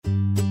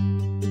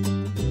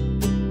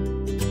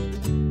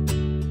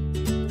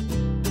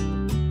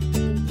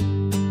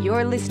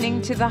You're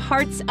listening to the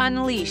Hearts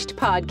Unleashed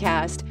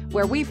podcast,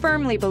 where we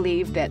firmly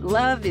believe that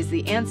love is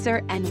the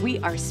answer and we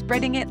are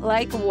spreading it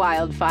like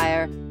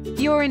wildfire.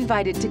 You're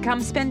invited to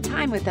come spend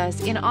time with us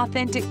in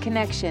authentic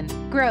connection,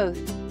 growth,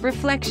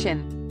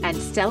 reflection, and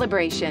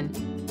celebration.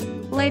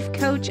 Life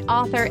coach,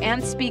 author,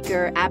 and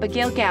speaker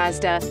Abigail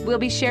Gazda will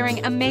be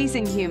sharing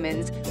amazing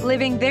humans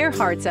living their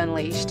hearts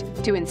unleashed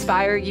to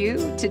inspire you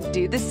to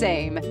do the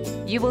same.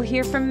 You will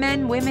hear from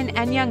men, women,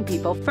 and young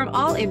people from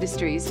all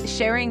industries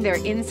sharing their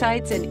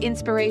insights and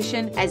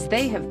inspiration as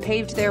they have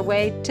paved their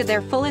way to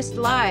their fullest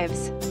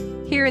lives.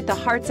 Here at the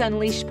Hearts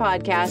Unleashed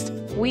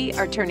podcast, we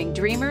are turning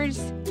dreamers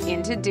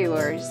into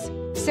doers.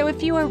 So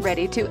if you are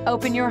ready to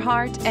open your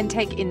heart and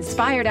take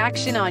inspired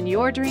action on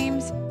your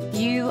dreams,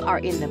 you are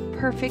in the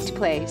perfect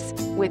place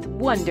with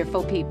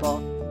wonderful people.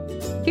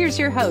 Here's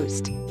your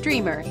host,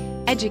 dreamer,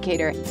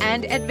 educator,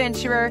 and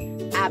adventurer,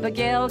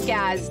 Abigail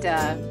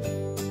Gazda.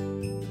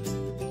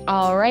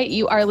 All right,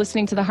 you are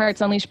listening to the Hearts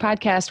Unleashed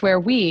podcast,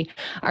 where we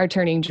are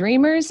turning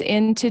dreamers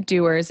into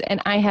doers.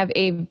 And I have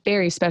a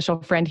very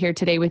special friend here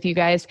today with you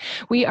guys.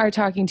 We are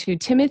talking to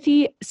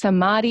Timothy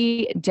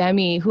Samadi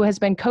Demi, who has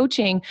been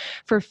coaching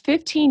for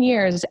 15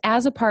 years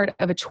as a part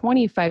of a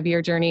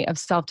 25-year journey of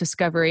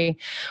self-discovery,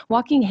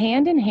 walking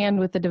hand in hand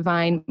with the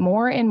divine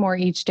more and more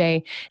each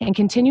day, and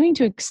continuing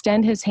to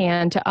extend his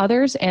hand to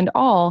others and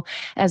all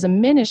as a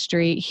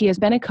ministry. He has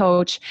been a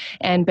coach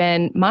and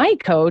been my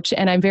coach,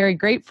 and I'm very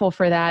grateful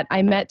for that.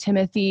 I met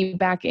Timothy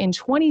back in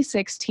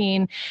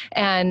 2016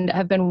 and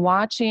have been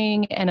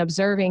watching and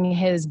observing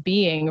his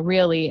being,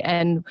 really,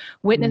 and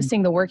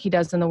witnessing the work he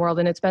does in the world.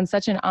 And it's been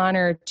such an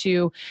honor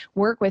to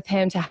work with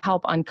him to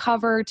help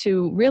uncover,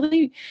 to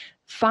really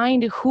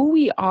find who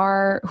we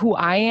are, who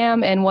I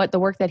am, and what the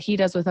work that he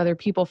does with other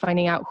people,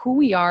 finding out who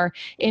we are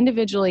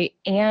individually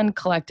and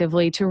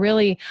collectively to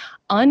really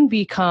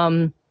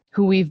unbecome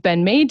who we've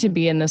been made to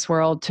be in this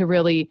world, to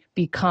really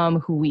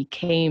become who we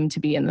came to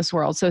be in this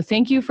world. So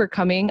thank you for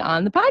coming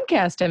on the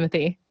podcast,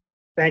 Timothy.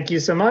 Thank you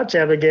so much,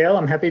 Abigail.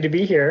 I'm happy to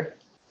be here.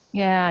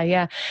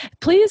 Yeah.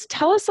 Please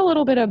tell us a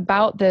little bit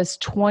about this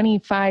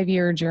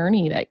 25-year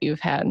journey that you've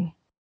had.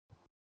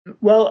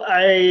 Well,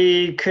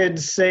 I could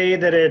say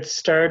that it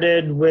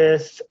started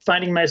with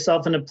finding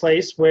myself in a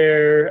place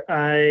where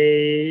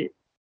I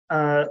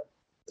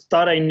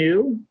thought I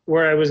knew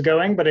where I was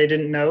going, but I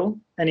didn't know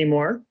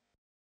anymore.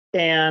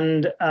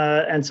 And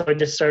so I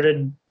just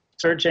started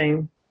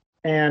searching,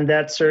 and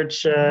that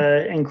search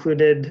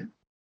included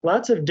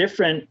lots of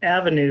different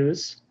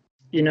avenues,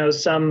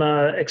 some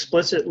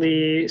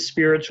explicitly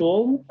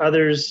spiritual,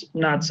 others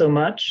not so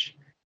much.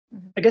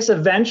 I guess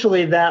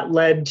eventually that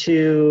led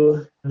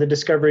to the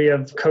discovery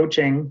of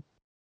coaching.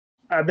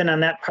 I've been on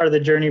that part of the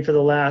journey for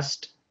the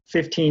last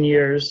 15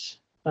 years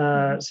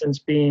since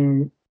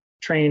being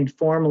trained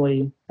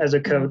formally as a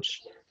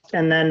coach.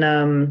 And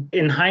then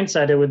in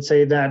hindsight, I would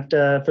say that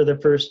for the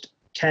first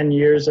 10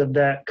 years of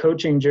that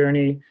coaching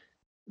journey,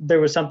 there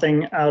was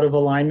something out of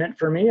alignment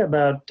for me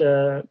about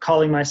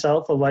calling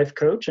myself a life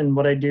coach, and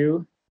what I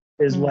do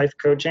is life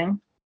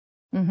coaching.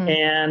 Mm-hmm.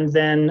 And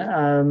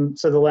then,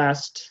 so the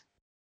last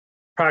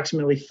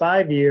approximately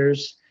 5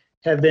 years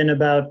have been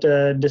about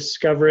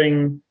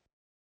discovering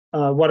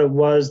what it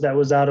was that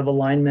was out of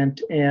alignment.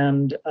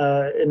 And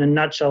in a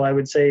nutshell, I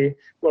would say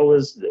what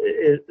was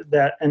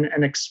that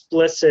an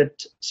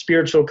explicit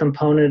spiritual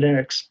component, an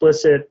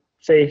explicit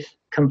faith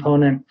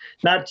component,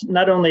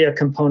 not only a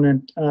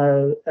component,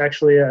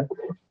 actually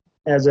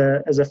as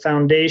a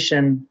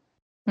foundation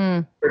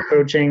for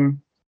coaching.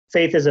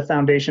 Faith as a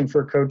foundation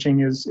for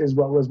coaching is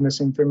what was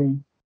missing for me.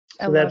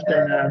 So that's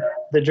been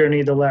the journey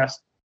of the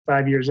last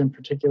 5 years in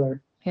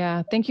particular.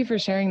 Yeah, thank you for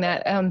sharing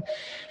that.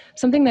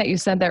 Something that you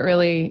said that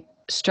really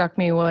struck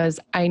me was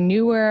I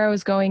knew where I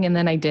was going, and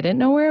then I didn't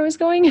know where I was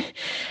going.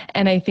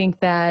 And I think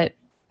that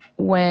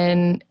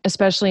when,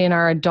 especially in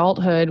our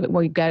adulthood,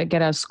 we got to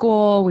get out of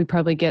school, we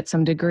probably get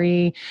some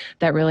degree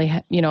that really,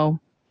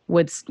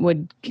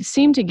 would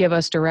seem to give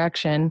us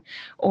direction,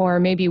 or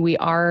maybe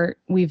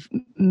we've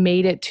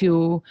made it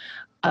to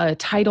a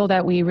title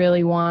that we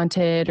really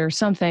wanted or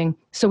something.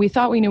 So we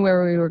thought we knew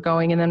where we were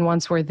going. And then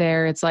once we're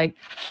there, it's like,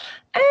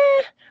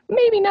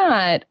 maybe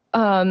not.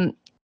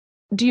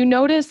 Do you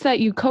notice that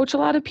you coach a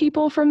lot of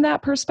people from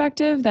that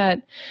perspective,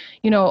 that,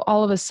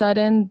 all of a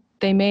sudden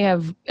they may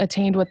have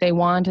attained what they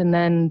want and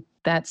then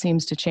that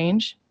seems to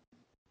change?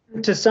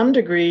 To some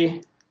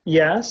degree,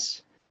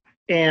 yes.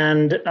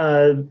 And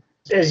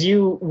as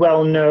you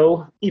well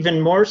know,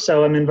 even more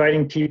so, I'm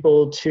inviting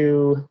people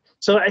to,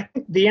 so I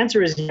think the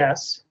answer is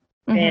yes.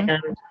 Mm-hmm.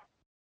 And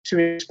to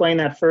explain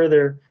that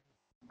further,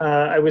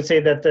 I would say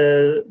that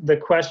the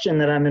question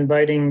that I'm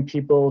inviting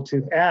people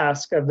to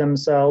ask of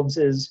themselves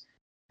is,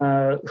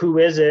 who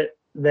is it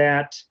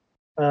that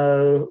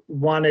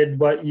wanted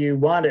what you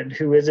wanted?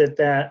 Who is it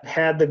that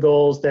had the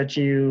goals that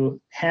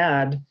you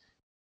had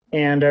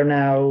and are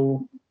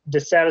now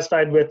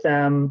dissatisfied with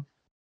them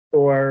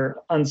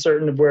or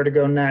uncertain of where to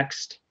go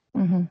next?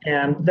 Mm-hmm.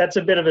 And that's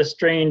a bit of a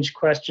strange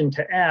question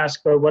to ask,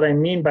 but what I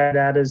mean by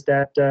that is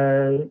that,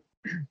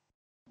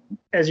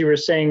 as you were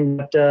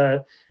saying,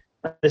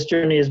 This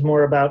journey is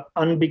more about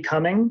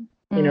unbecoming,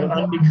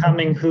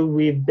 unbecoming who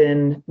we've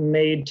been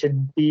made to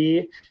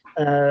be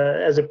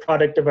as a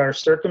product of our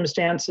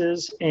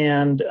circumstances,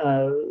 and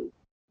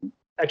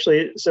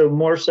actually, so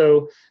more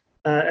so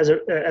as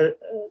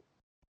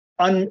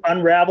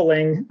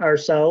unraveling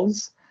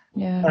ourselves,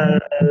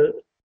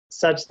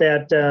 such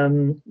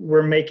that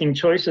we're making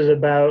choices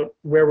about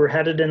where we're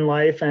headed in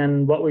life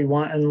and what we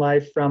want in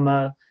life from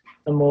a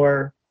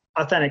more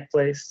authentic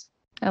place.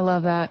 I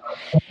love that.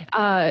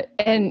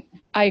 And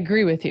I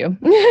agree with you.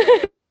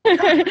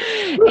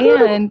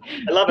 And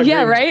I love it.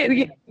 Yeah,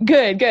 right.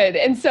 Good.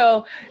 And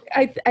so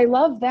I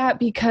love that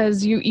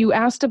because you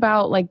asked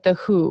about like the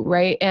who,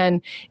 right?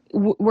 And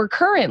we're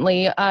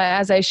currently,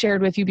 as I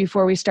shared with you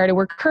before we started,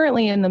 we're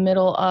currently in the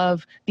middle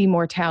of the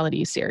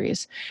mortality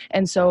series.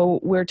 And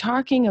so we're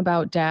talking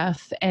about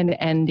death and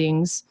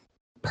endings,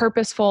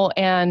 purposeful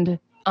and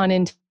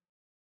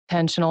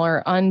unintentional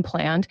or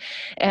unplanned.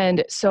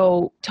 And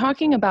so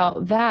talking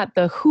about that,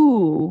 the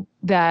who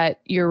that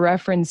you're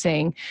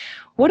referencing,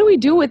 what do we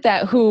do with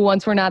that who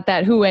once we're not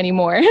that who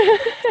anymore?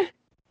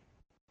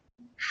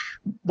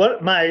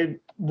 What my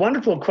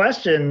wonderful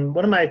question,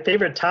 one of my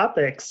favorite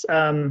topics.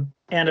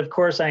 And of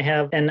course I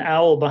have an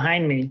owl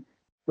behind me,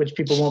 which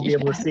people won't be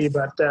able to see,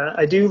 but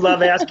I do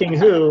love asking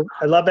who.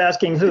 I love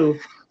asking who.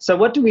 So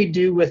what do we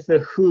do with the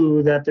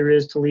who that there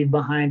is to leave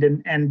behind?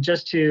 And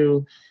just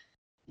to,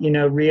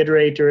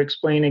 reiterate or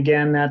explain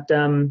again that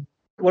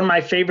one of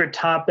my favorite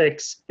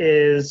topics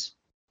is,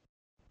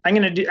 I'm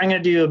going to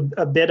do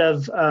a bit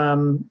of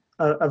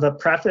a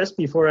preface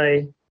before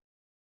I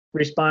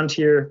respond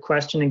to your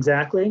question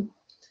exactly.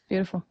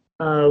 Beautiful.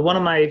 One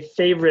of my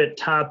favorite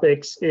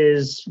topics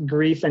is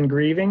grief and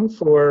grieving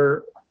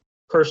for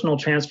personal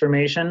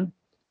transformation.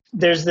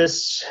 There's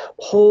this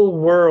whole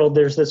world,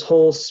 there's this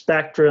whole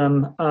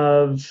spectrum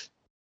of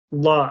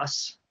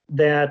loss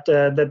that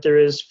there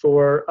is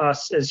for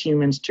us as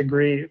humans to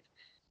grieve.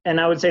 And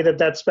I would say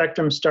that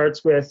spectrum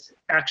starts with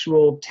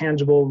actual,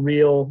 tangible,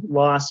 real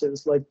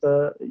losses, like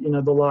the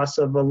loss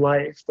of a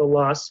life, the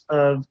loss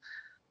of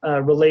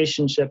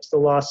relationships, the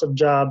loss of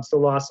jobs, the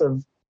loss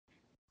of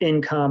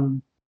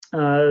income,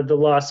 the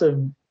loss of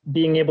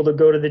being able to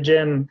go to the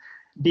gym,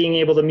 being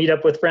able to meet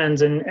up with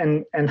friends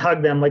and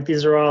hug them. Like,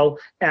 these are all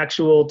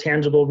actual,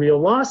 tangible, real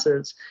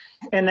losses.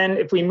 And then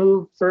if we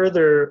move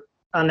further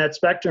on that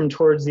spectrum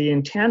towards the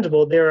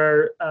intangible, there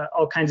are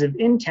all kinds of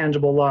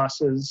intangible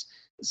losses,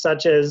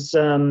 such as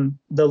the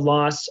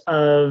loss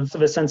of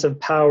a sense of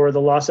power, the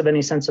loss of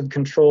any sense of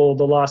control,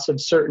 the loss of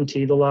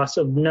certainty, the loss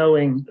of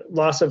knowing,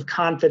 loss of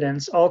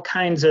confidence, all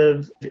kinds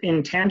of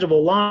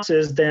intangible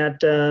losses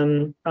that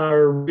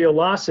are real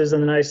losses,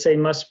 and then I say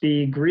must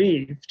be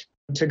grieved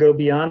to go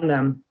beyond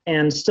them.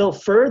 And still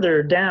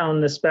further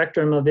down the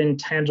spectrum of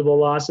intangible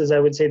losses, I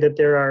would say that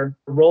there are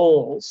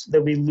roles,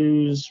 that we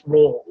lose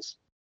roles.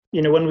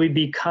 When we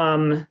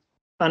become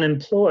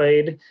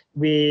unemployed,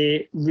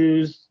 we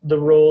lose the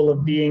role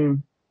of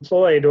being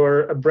employed,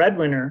 or a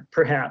breadwinner,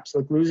 perhaps.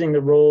 Like, losing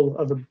the role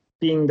of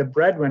being the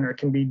breadwinner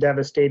can be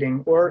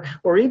devastating. Or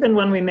even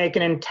when we make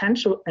an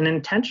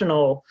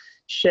intentional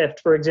shift,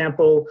 for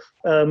example,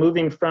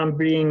 moving from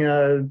being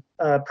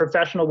a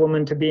professional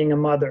woman to being a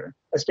mother,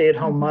 a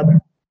stay-at-home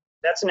mother.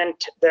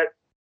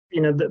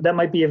 That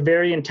might be a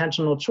very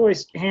intentional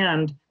choice,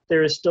 and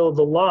there is still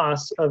the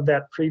loss of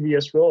that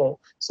previous role.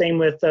 Same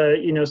with,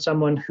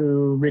 someone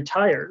who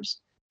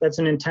retires. That's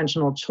an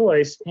intentional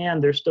choice,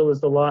 and there still is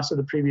the loss of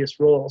the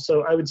previous role.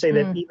 So I would say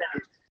that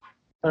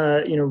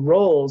even,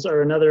 roles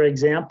are another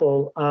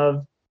example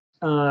of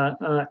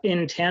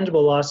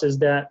intangible losses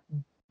that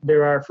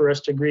there are for us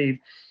to grieve.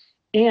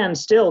 And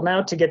still,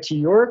 now to get to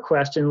your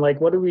question,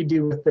 like, what do we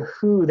do with the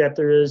who that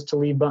there is to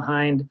leave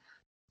behind?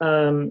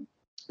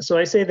 So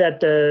I say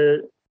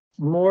that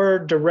more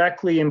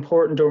directly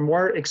important, or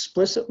more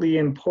explicitly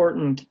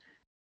important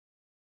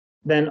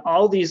than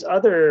all these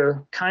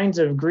other kinds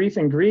of grief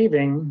and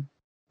grieving,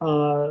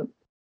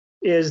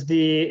 is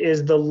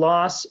the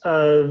loss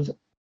of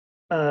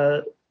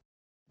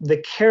the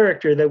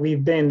character that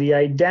we've been, the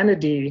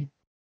identity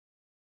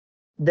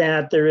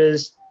that there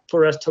is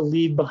for us to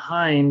leave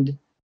behind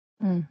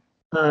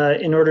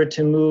in order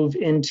to move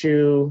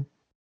into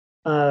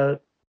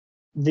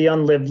the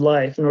unlived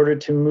life, in order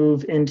to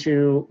move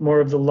into more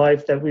of the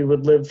life that we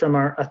would live from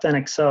our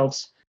authentic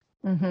selves.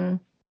 Mm-hmm.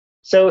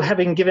 So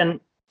having given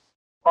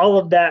all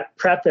of that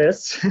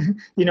preface,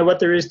 what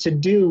there is to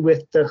do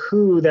with the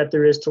who that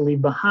there is to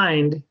leave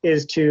behind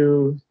is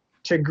to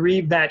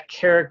grieve that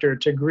character,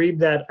 to grieve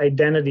that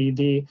identity,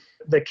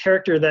 the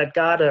character that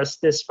got us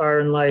this far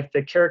in life,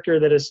 the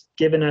character that has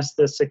given us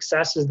the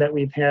successes that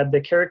we've had,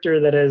 the character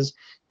that has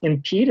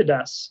impeded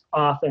us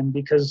often,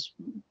 because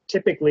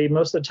typically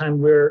most of the time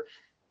we're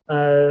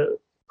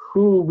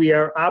who we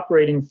are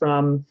operating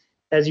from,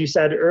 as you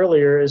said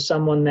earlier, is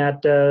someone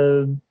that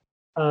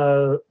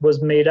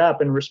was made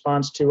up in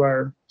response to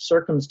our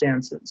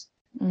circumstances.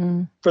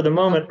 For the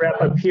moment,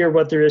 wrap up here,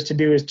 what there is to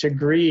do is to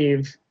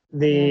grieve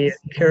the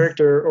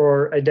character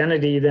or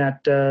identity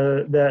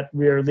that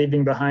we are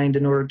leaving behind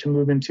in order to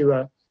move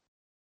into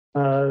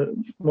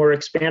more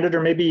expanded,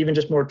 or maybe even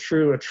just more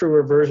true, a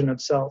truer version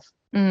of self.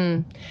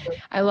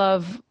 I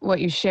love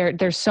what you shared.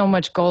 There's so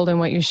much gold in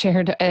what you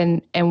shared,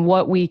 and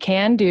what we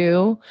can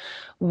do,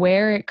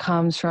 where it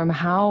comes from,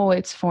 how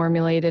it's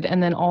formulated,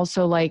 and then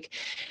also like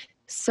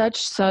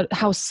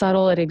how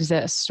subtle it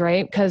exists,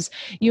 right? Because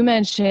you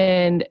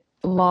mentioned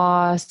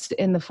loss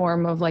in the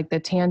form of like the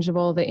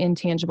tangible, the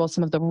intangible,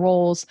 some of the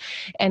roles.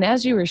 And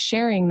as you were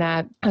sharing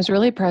that, I was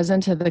really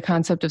present to the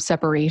concept of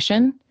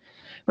separation,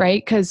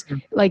 right? Because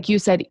like you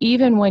said,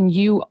 even when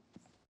you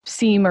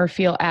seem or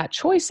feel at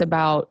choice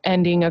about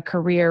ending a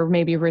career,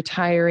 maybe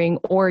retiring,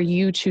 or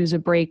you choose a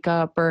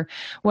breakup or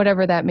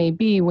whatever that may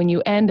be, when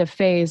you end a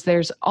phase,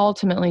 there's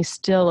ultimately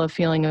still a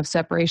feeling of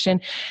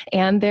separation.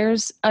 And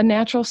there's a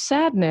natural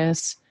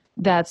sadness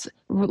that's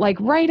like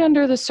right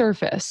under the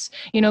surface,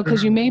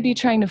 because you may be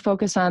trying to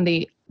focus on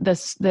the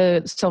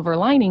silver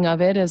lining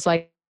of it is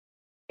like,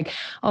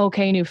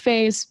 okay, new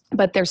phase,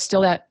 but there's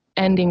still that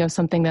ending of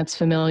something that's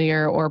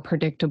familiar or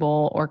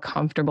predictable or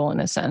comfortable in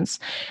a sense.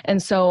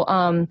 And so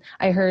I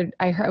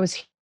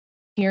was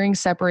hearing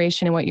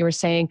separation in what you were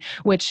saying,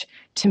 which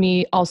to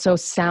me also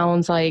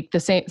sounds like the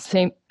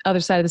same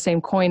other side of the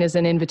same coin as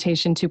an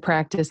invitation to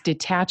practice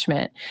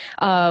detachment.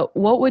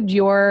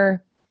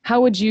 How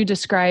would you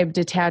describe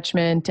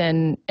detachment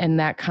and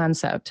that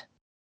concept?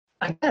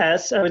 I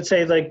guess I would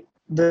say like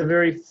the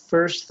very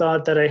first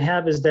thought that I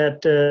have is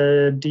that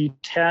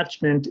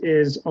detachment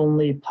is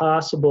only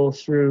possible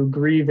through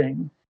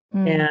grieving.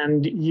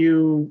 And I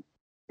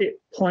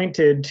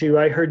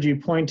heard you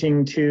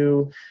pointing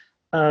to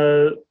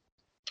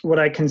what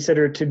I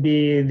consider to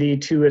be the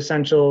two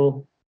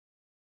essential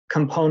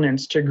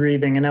components to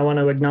grieving. And I want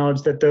to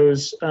acknowledge that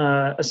those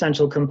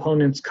essential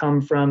components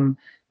come from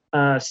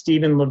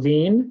Stephen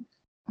Levine,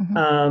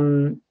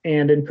 and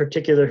in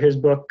particular his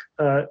book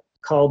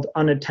called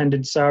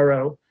Unattended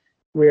Sorrow,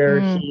 where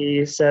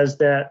he says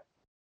that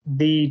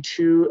the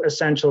two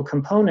essential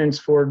components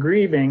for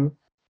grieving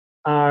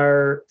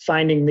are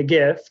finding the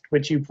gift,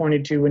 which you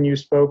pointed to when you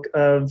spoke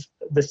of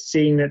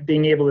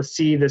being able to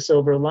see the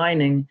silver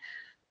lining,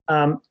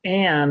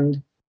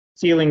 and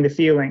feeling the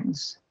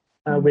feelings,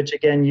 which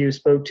again you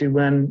spoke to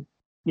when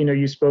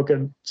you spoke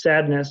of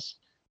sadness,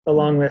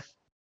 along with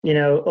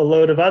a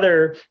load of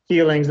other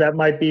feelings that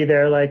might be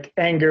there, like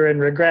anger and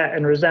regret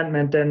and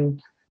resentment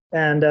and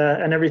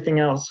everything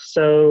else.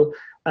 So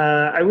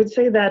I would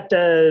say that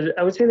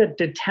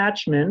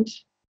detachment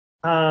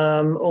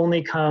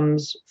only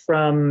comes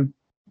from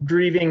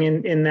grieving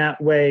in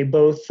that way,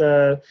 both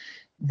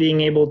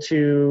being able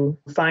to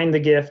find the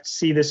gift,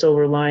 see the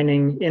silver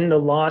lining in the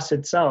loss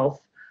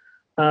itself,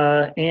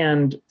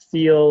 and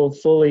feel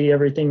fully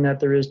everything that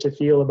there is to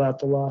feel about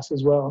the loss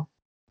as well.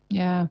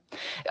 Yeah.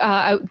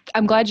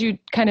 I'm glad you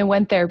kind of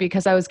went there,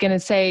 because I was going to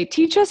say,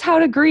 teach us how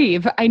to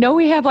grieve. I know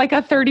we have like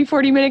a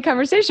 30-40 minute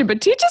conversation,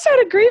 but teach us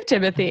how to grieve,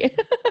 Timothy.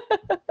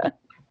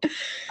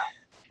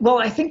 Well,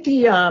 I think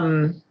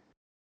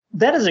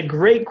that is a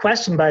great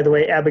question, by the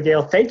way,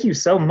 Abigail. Thank you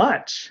so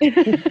much.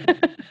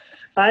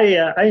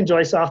 I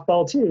enjoy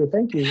softball too.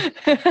 Thank you.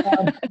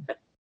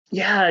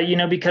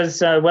 Yeah,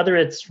 because whether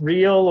it's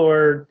real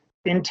or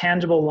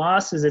intangible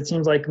losses, it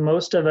seems like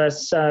most of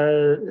us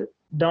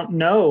don't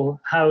know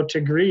how to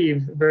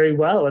grieve very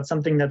well. It's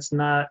something that's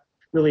not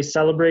really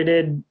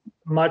celebrated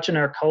much in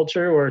our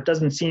culture, or it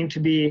doesn't seem to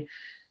be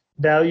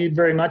valued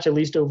very much, at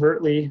least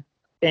overtly.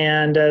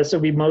 And so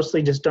we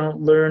mostly just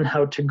don't learn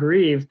how to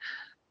grieve.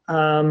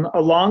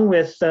 Along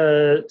with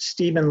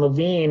Stephen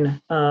Levine,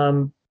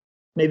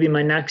 maybe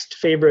my next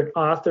favorite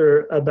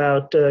author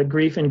about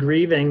grief and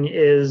grieving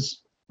is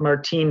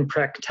Martin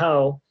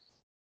Prechtel,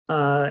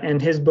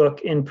 and his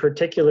book in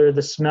particular,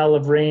 The Smell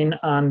of Rain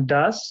on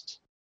Dust,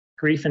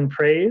 Grief and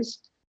Praise.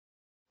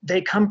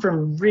 They come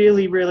from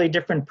really, really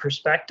different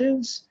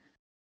perspectives,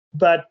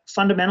 but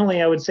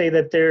fundamentally I would say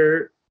that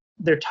they're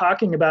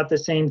talking about the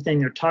same thing.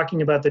 They're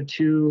talking about the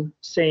two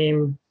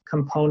same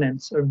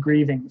components of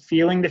grieving: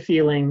 feeling the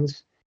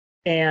feelings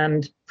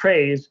and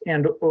praise,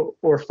 and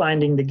or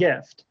finding the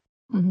gift.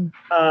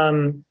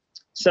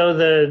 So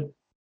the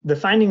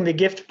finding the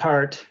gift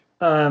part,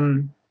 I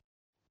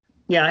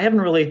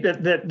haven't really,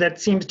 that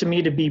seems to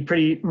me to be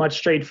pretty much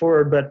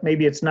straightforward, but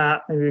maybe it's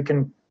not. Maybe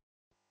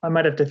I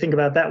might have to think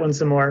about that one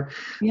some more.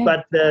 Yeah.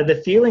 But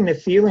the feeling the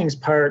feelings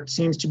part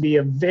seems to be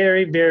a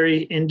very,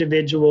 very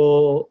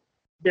individual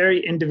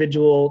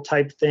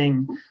type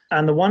thing.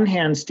 On the one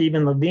hand,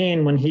 Stephen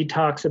Levine, when he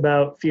talks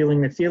about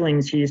feeling the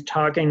feelings, he's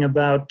talking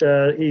about,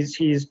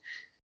 he's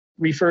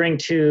referring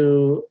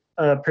to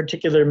a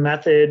particular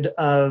method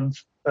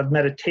of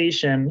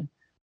meditation,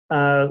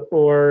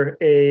 or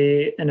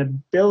an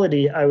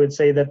ability, I would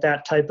say,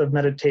 that type of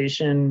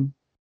meditation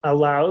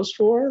allows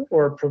for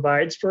or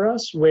provides for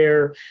us,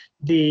 where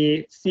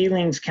the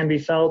feelings can be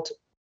felt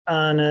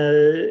in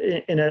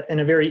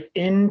a very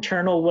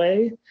internal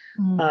way.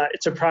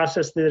 It's a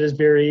process that is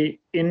very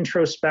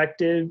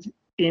introspective,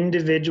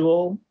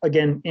 individual,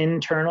 again,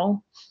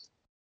 internal.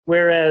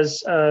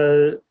 Whereas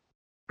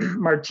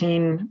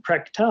Martin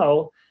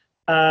Prechtel,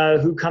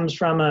 who comes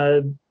from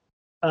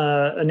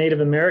a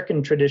Native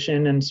American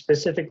tradition, and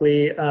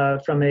specifically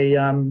from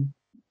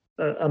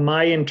a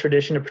Mayan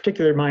tradition, a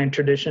particular Mayan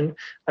tradition.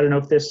 I don't know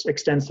if this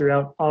extends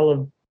throughout all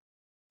of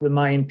the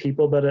Mayan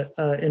people, but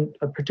in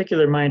a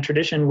particular Mayan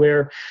tradition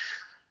where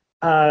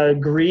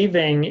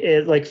grieving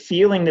is like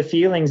feeling the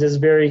feelings is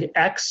very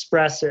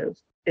expressive.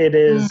 It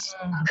is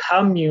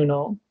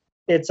communal.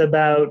 It's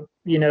about,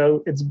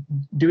 it's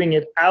doing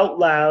it out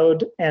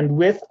loud and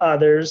with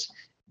others.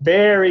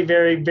 Very,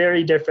 very,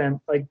 very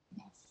different. Like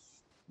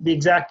the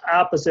exact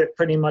opposite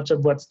pretty much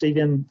of what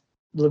Stephen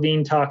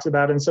Levine talks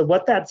about. And so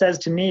what that says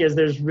to me is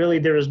there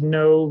is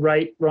no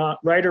right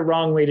or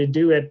wrong way to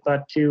do it,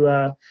 but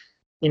to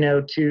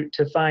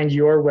find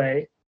your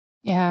way.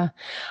 Yeah.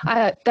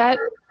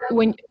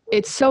 When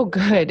it's so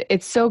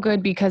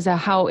good because of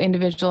how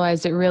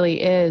individualized it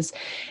really is.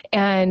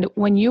 And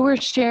when you were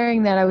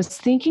sharing that, I was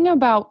thinking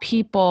about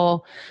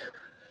people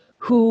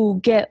who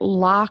get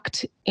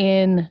locked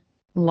in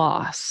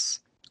loss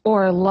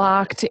or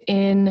locked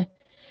in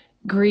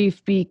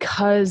grief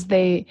because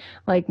they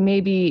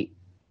maybe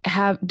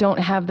don't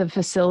have the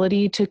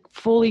facility to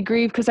fully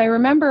grieve. Because I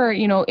remember,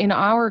 in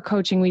our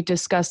coaching, we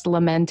discussed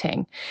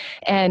lamenting,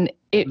 and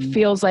it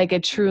feels like a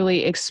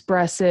truly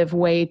expressive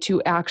way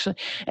to actually,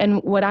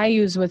 and what I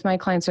use with my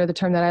clients, or the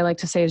term that I like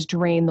to say, is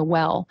drain the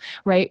well,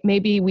 right?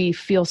 Maybe we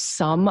feel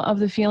some of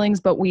the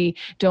feelings, but we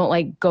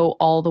don't go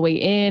all the way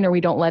in, or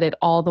we don't let it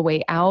all the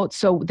way out.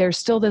 So there's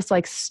still this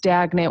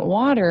stagnant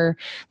water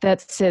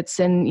that sits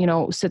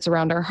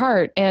around our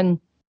heart. And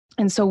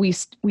so we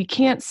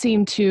can't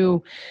seem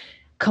to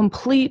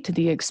complete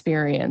the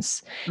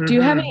experience. Do you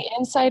have any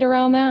insight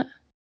around that?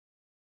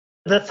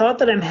 The thought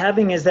that I'm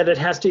having is that it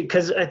has to,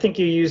 because I think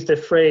you used the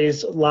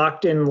phrase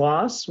locked in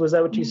loss. Was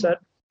that what you said?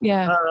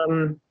 Yeah.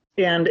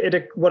 And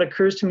what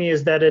occurs to me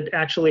is that it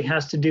actually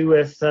has to do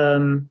with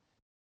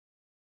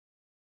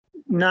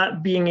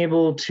not being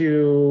able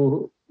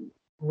to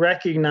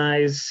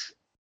recognize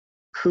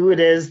who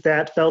it is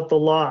that felt the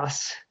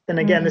loss. And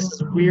again, this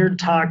is weird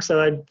talk,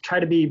 so I try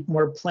to be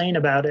more plain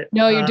about it.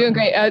 No, you're doing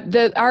great.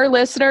 Our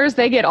listeners,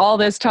 they get all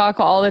this talk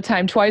all the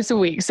time, twice a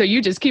week. So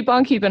you just keep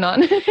on keeping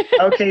on.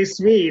 Okay,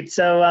 sweet.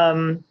 So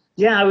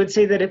I would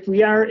say that if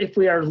we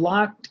are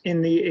locked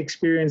in the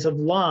experience of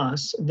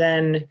loss,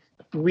 then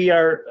we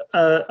are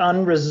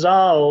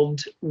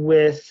unresolved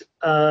with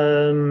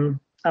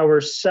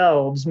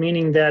ourselves,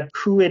 meaning that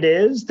who it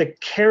is, the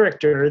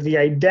character, the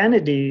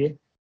identity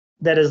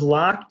that is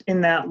locked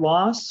in that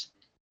loss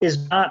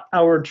is not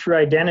our true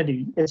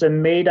identity. It's a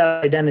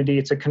made-up identity.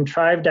 It's a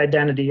contrived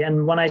identity.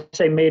 And when I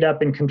say made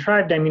up and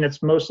contrived, I mean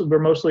we're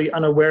mostly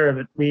unaware of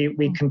it.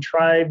 We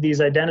contrive these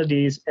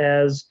identities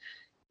as,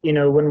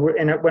 when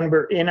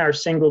we're in our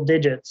single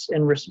digits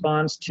in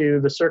response to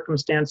the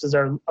circumstances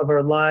of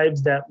our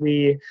lives that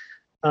we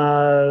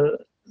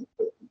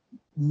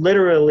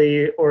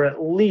literally, or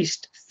at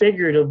least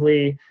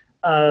figuratively,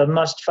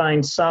 must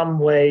find some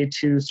way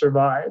to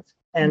survive.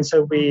 And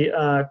so we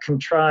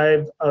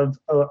contrive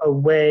a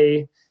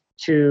way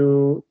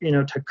to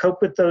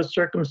cope with those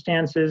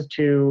circumstances,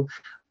 to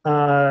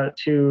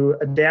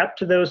adapt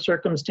to those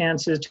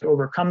circumstances, to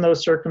overcome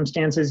those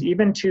circumstances,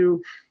 even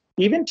to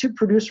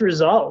produce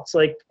results.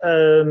 Like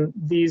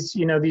these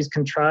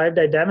contrived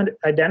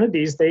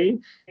identities, they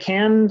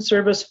can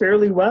serve us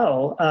fairly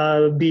well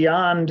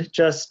beyond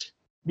just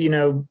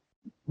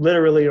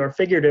literally or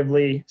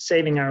figuratively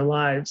saving our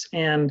lives.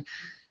 And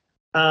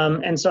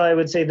so I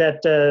would say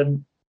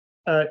that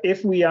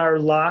if we are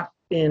locked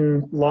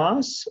in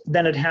loss,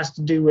 then it has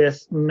to do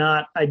with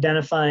not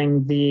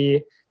identifying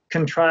the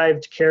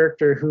contrived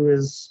character who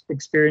is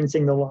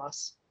experiencing the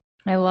loss.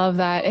 I love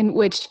that. And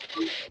which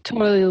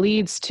totally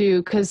leads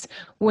to, because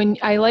when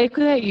I like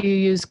that you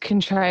use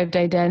contrived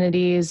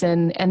identities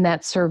and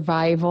that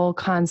survival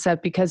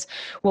concept, because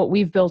what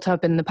we've built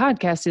up in the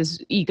podcast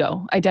is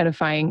ego,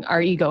 identifying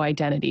our ego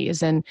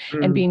identities and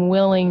being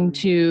willing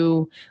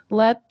to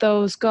let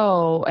those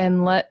go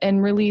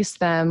and release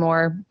them,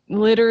 or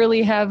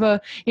literally have a,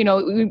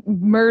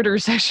 murder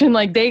session,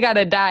 like they got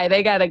to die,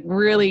 they got to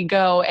really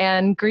go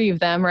and grieve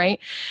them. Right.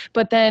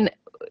 But then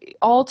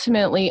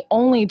ultimately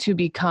only to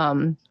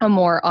become a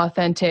more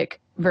authentic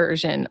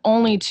version,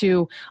 only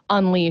to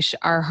unleash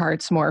our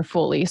hearts more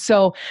fully.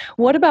 So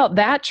what about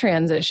that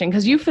transition?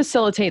 Because you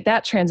facilitate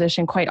that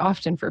transition quite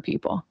often for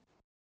people.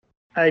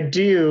 I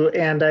do,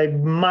 and I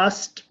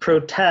must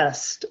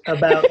protest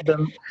about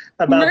the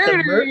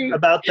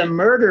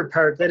murder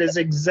part. That's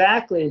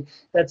exactly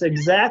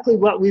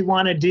what we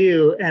want to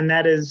do, and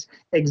that is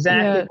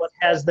exactly what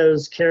has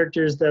those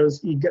characters,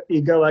 those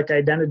egoic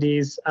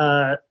identities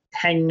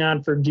hanging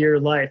on for dear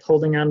life,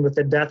 holding on with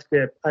a death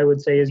grip, I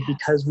would say, is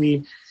because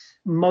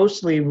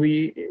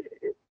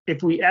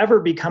if we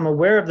ever become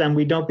aware of them,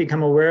 we don't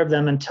become aware of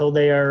them until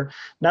they are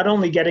not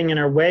only getting in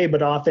our way,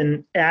 but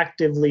often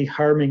actively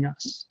harming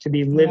us, to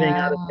be living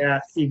out of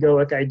that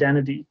egoic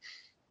identity.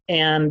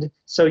 And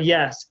so,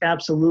 yes,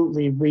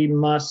 absolutely, we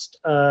must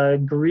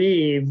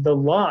grieve the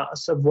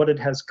loss of what it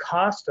has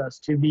cost us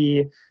to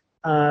be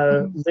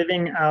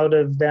living out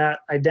of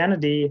that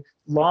identity,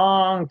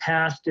 long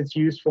past its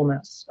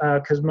usefulness,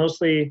 because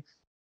mostly,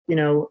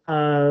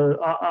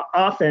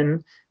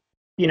 often,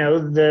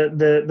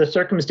 the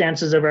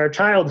circumstances of our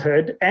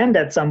childhood end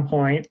at some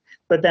point,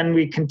 but then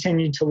we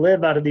continue to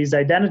live out of these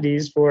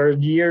identities for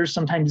years,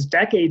 sometimes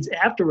decades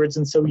afterwards.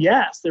 And so,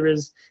 yes,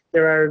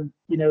 there are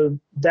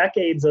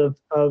decades of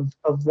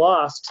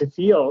loss to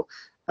feel,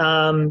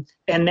 and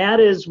that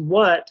is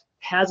what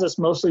has us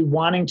mostly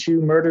wanting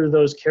to murder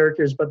those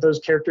characters, but those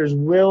characters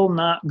will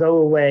not go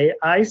away.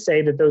 I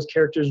say that those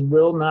characters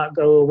will not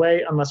go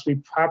away unless we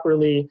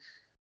properly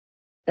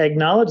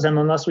acknowledge them,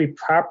 unless we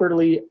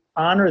properly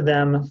honor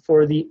them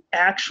for the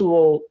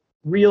actual,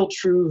 real,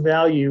 true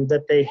value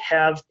that they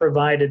have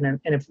provided.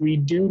 And if we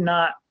do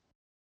not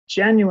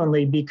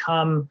genuinely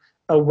become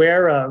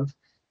aware of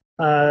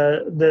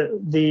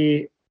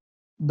the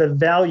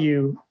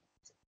value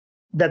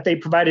that they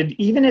provided,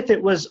 even if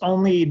it was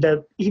only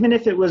the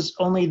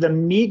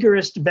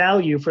meagerest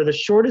value for the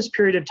shortest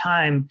period of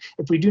time,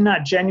 if we do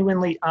not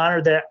genuinely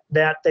honor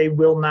that they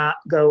will not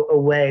go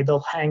away. They'll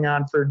hang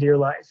on for dear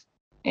life.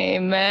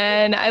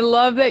 Amen. I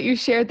love that you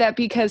shared that,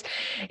 because,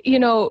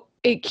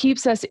 it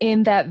keeps us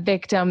in that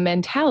victim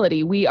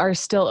mentality. We are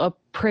still a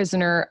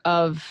prisoner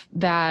of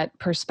that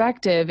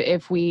perspective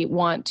if we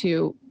want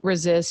to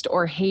resist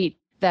or hate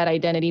that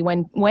identity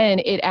when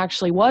it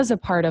actually was a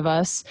part of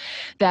us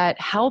that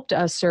helped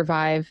us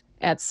survive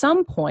at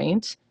some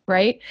point,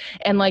 right?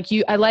 And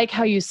I like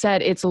how you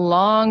said it's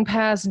long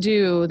past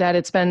due that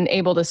it's been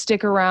able to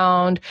stick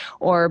around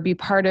or be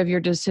part of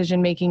your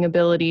decision-making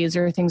abilities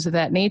or things of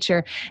that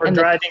nature. Or and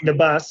driving the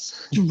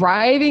bus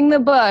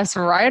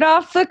right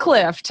off the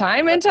cliff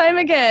time and time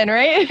again,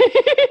 right?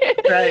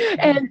 Right.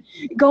 And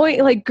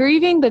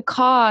grieving the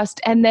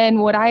cost. And then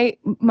when I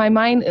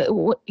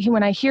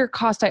hear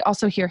cost, I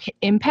also hear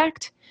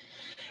impact.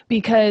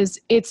 Because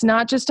it's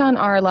not just on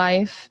our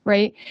life,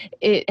 right?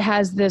 It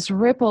has this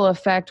ripple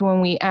effect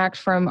when we act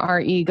from our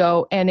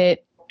ego, and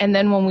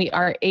then when we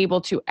are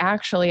able to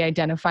actually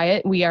identify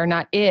it, we are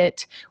not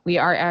it, we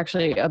are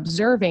actually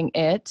observing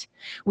it.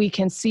 We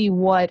can see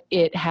what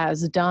it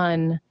has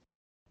done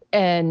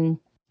and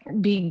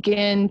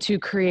begin to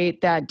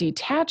create that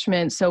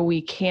detachment so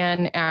we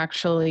can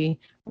actually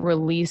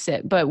release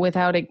it. But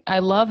I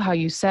love how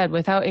you said,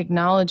 without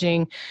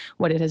acknowledging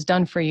what it has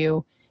done for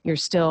you, you're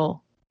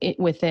still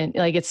within,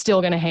 it's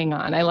still going to hang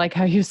on. I like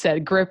how you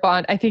said grip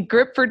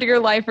for dear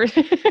life.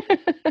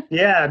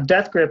 Yeah,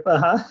 death grip.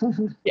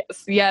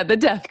 Yes. Yeah, the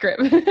death grip.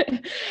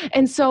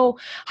 And so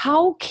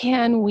how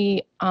can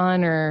we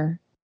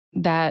honor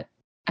that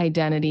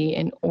identity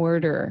in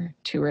order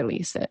to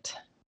release it?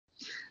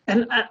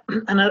 And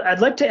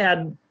I'd like to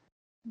add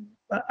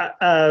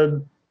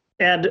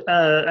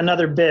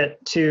another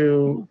bit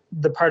to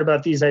the part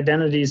about these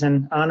identities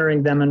and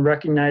honoring them and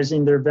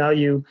recognizing their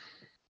value.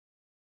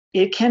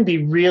 It can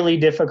be really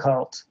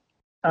difficult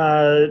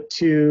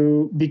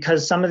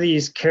because some of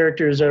these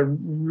characters are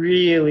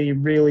really,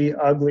 really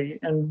ugly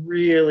and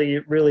really,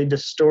 really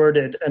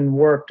distorted and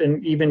warped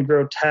and even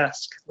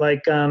grotesque. I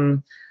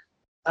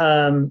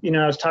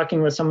was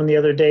talking with someone the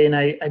other day, and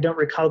I don't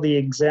recall the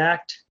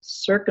exact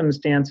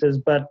circumstances,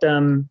 but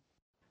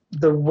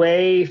the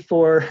way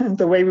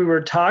we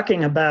were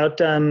talking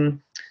about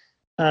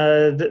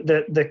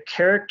the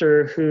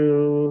character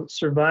who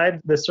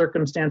survived the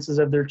circumstances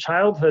of their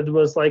childhood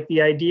was like the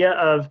idea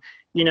of,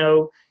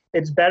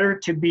 it's better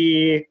to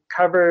be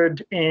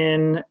covered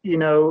in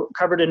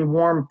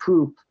warm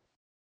poop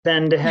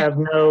than to have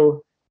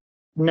no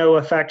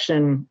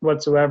affection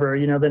whatsoever,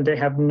 than to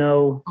have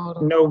no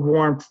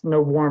warmth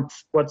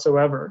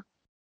whatsoever.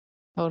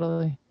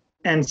 Totally.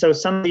 And so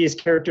some of these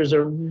characters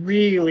are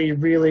really,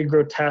 really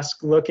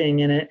grotesque looking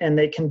in it, and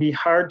they can be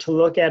hard to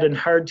look at and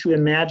hard to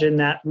imagine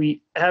that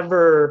we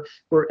ever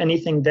were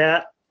anything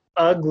that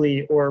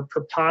ugly or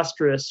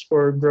preposterous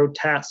or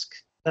grotesque,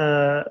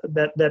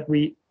 that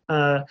we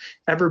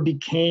ever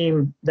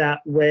became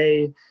that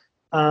way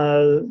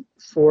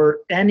for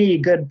any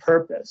good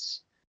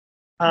purpose.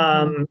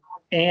 Mm-hmm.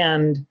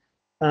 And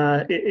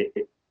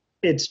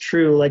it's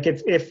true.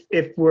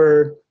 If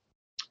we're,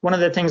 one of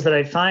the things that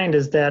I find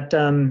is that,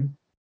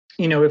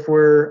 if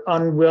we're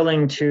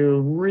unwilling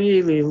to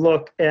really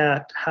look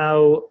at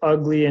how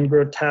ugly and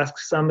grotesque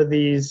some of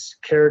these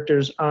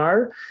characters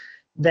are,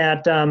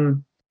 that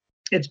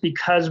it's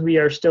because we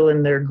are still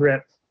in their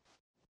grip.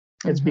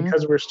 It's mm-hmm.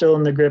 because we're still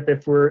in the grip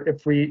if we're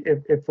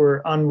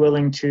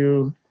unwilling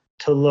to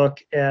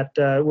look at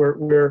I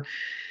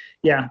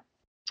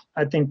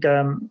think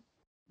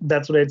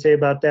that's what I'd say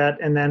about that.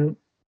 And then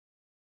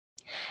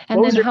what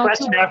was your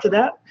question after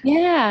that?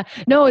 Yeah,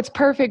 no, it's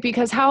perfect,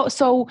 because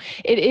so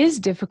it is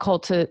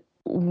difficult to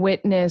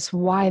witness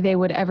why they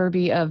would ever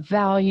be of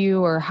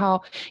value, or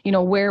how,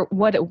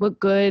 what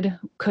good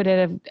could it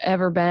have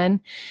ever been,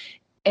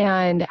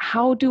 and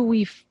how do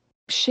we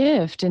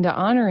shift into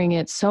honoring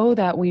it so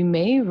that we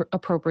may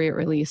appropriate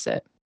release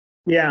it?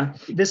 Yeah,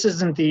 this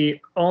isn't the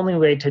only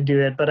way to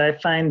do it, but I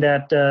find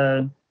that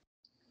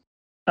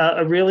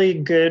a really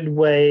good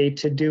way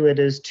to do it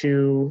is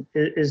to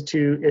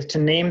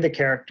name the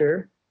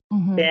character,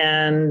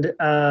 and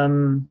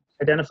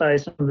identify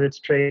some of its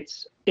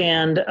traits,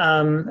 and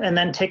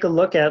then take a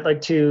look at,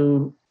 like,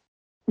 to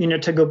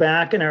go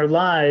back in our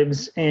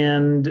lives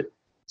and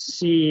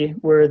see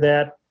where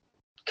that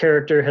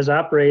character has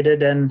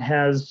operated and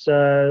has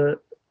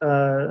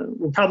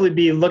we'll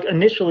probably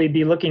initially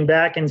be looking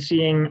back and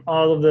seeing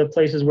all of the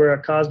places where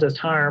it caused us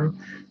harm,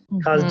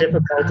 caused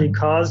difficulty,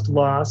 caused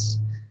loss,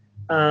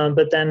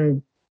 but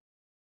then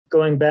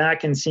going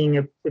back and seeing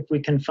if we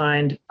can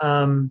find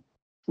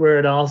where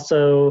it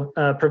also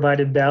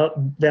provided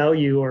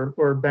value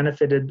or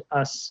benefited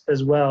us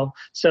as well.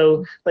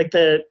 So, like,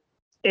 the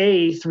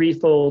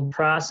threefold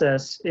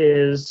process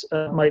is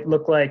might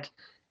look like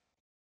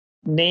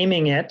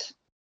naming it.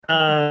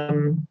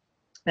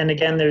 And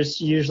again,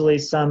 there's usually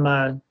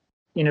some,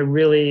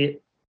 really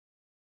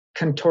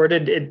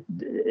contorted.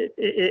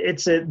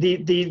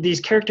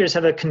 These characters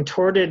have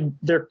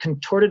they're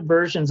contorted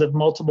versions of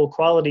multiple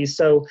qualities.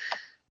 So,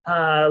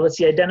 let's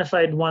see. I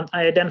identified one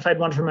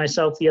for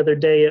myself the other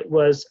day. It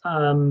was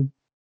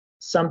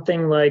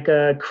something like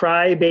a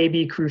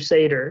crybaby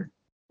crusader.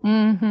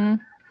 Mm-hmm.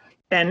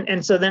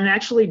 And so then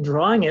actually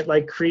drawing it,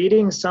 like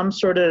creating some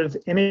sort of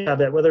image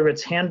of it, whether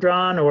it's hand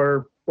drawn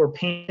or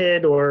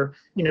painted, or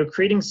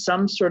creating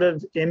some sort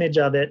of image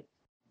of it,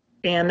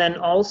 and then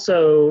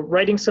also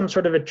writing some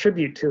sort of a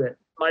tribute to it.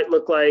 Might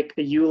look like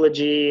a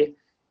eulogy,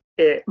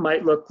 it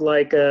might look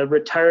like a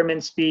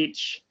retirement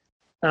speech,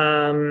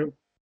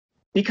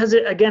 because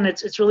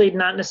it's really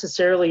not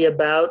necessarily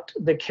about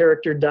the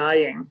character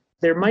dying.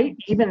 There might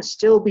even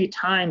still be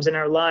times in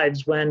our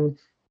lives when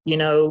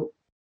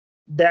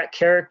that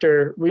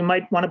character, we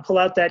might want to pull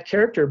out that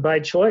character by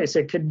choice.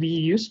 It could be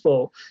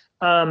useful.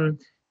 So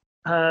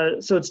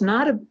it's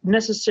not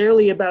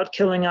necessarily about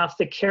killing off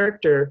the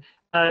character.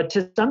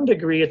 To some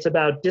degree, it's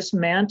about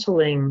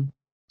dismantling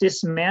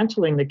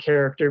the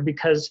character,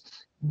 because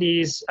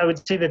I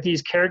would say that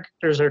these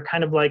characters are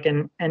kind of like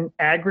an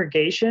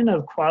aggregation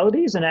of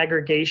qualities, an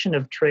aggregation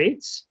of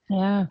traits.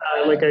 Yeah.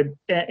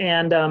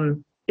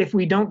 If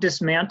we don't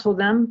dismantle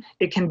them,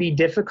 it can be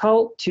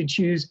difficult to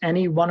choose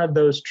any one of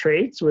those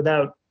traits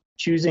without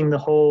choosing the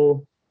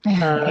whole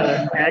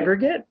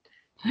aggregate.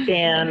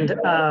 And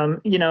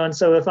and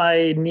so if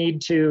I need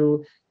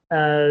to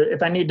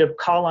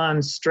call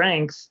on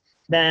strength,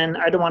 then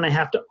I don't want to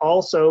have to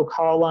also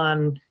call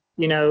on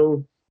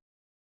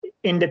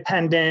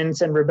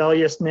independence and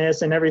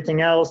rebelliousness and everything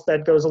else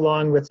that goes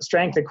along with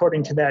strength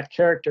according to that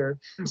character.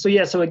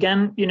 So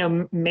again,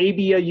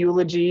 maybe a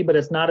eulogy, but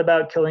it's not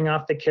about killing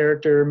off the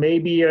character.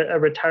 Maybe a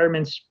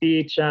retirement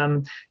speech,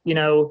 giving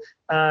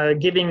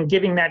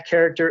that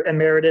character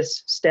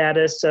emeritus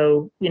status.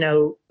 So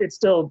it's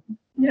still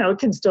it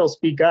can still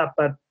speak up,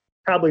 but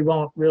probably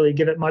won't really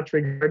give it much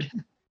regard.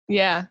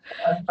 Yeah.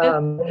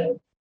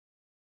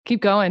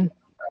 Keep going.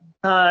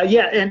 But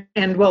the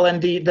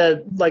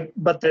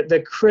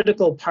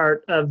critical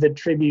part of the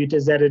tribute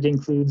is that it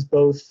includes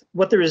both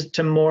what there is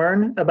to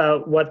mourn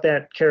about what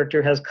that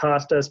character has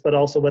cost us, but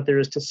also what there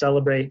is to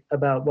celebrate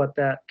about what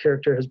that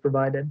character has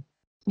provided.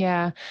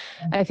 Yeah,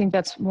 I think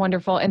that's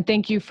wonderful. And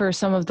thank you for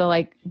some of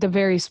the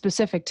very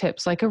specific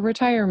tips, like a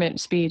retirement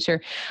speech,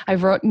 or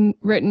I've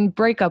written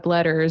breakup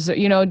letters,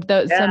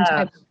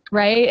 sometimes,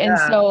 right? And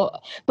so,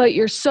 but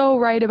you're so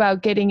right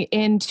about getting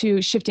into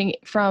shifting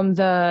from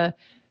that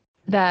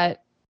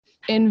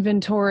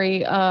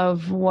inventory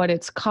of what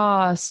it's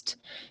cost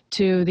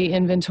to the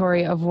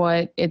inventory of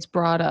what it's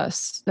brought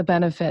us, the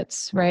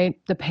benefits, right?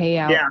 The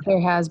payout there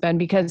has been,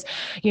 because,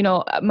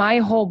 my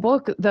whole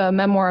book, The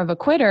Memoir of a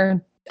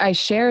Quitter, I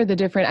share the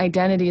different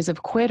identities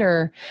of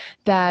quitter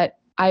that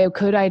I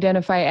could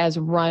identify as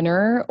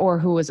runner, or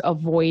who was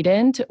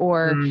avoidant,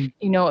 or,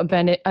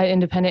 independent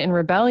and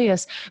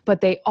rebellious,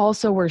 but they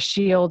also were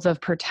shields of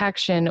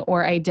protection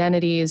or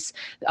identities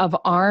of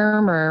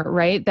armor,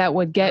 right? That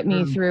would get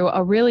me through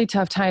a really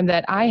tough time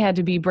that I had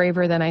to be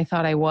braver than I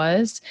thought I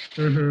was.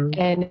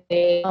 And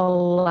it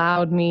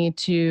allowed me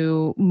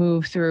to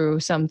move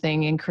through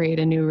something and create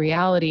a new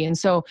reality. And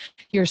so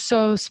you're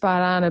so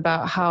spot on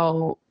about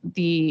how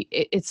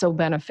it's so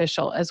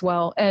beneficial as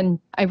well.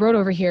 And I wrote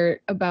over here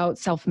about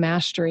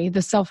self-mastery,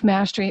 the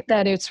self-mastery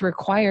that it's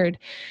required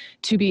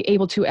to be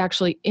able to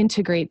actually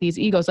integrate these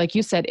egos. Like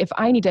you said, if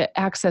I need to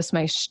access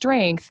my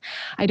strength,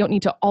 I don't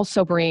need to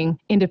also bring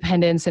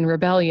independence and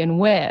rebellion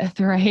with,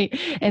 right?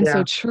 And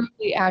so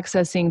truly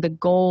accessing the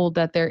gold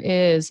that there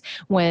is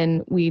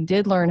when we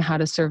did learn how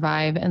to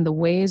survive, and the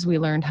ways we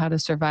learned how to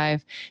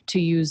survive,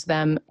 to use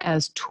them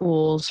as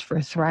tools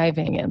for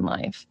thriving in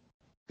life.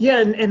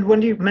 Yeah, and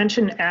when you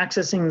mention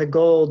accessing the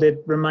gold,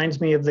 it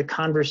reminds me of the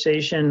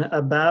conversation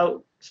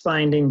about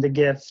finding the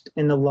gift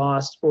in the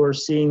lost, or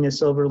seeing the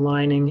silver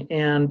lining.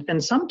 And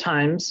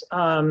sometimes,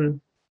 I'd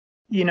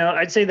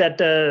say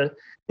that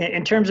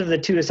in terms of the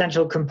two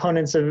essential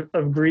components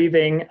of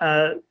grieving,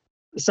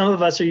 some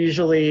of us are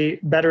usually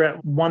better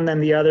at one than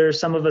the other.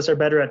 Some of us are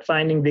better at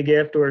finding the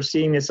gift or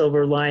seeing the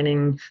silver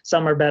lining.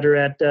 Some are better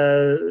at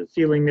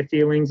feeling the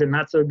feelings and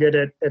not so good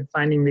at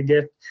finding the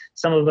gift.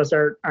 Some of us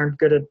aren't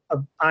good at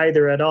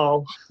either at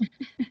all.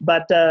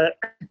 But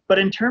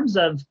in terms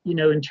of,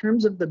 in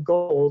terms of the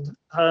gold,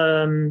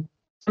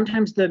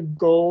 sometimes the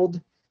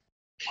gold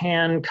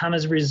can come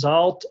as a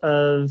result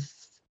of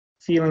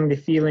feeling the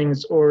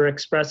feelings or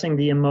expressing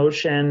the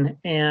emotion.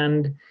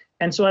 And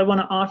so I want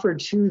to offer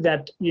too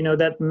that,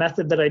 that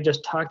method that I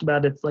just talked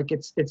about,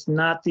 it's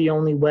not the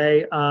only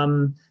way.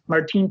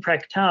 Martin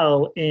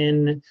Prechtel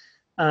in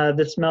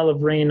The Smell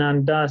of Rain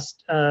on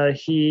Dust,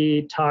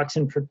 he talks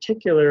in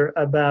particular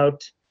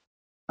about,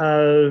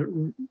 I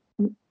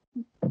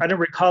don't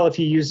recall if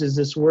he uses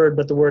this word,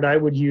 but the word I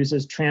would use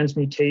is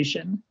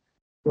transmutation,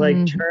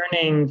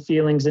 turning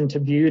feelings into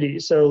beauty.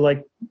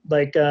 So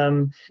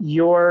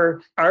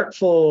your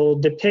artful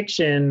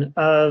depiction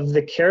of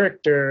the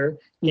character,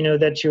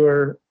 that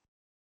you're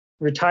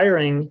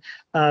retiring,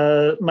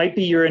 might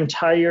be your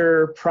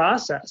entire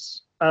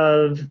process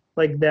of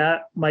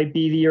that might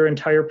be your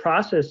entire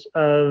process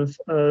of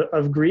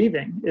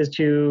grieving, is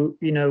to,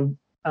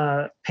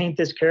 paint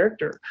this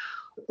character,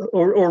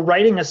 or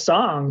writing a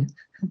song,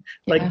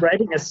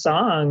 writing a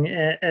song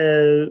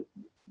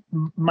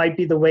might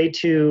be the way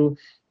to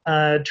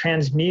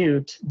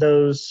transmute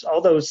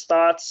all those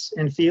thoughts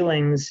and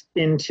feelings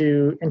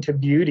into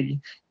beauty.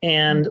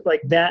 And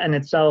that in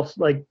itself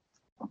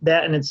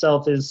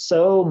is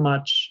so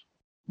much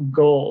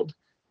gold.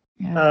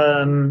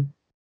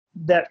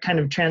 That kind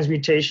of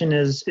transmutation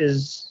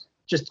is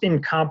just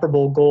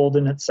incomparable gold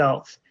in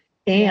itself.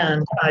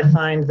 And I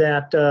find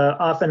that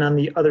often on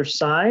the other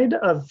side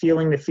of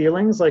feeling the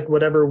feelings,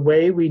 whatever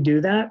way we do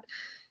that,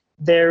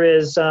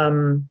 there's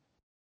often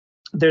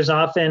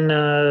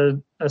a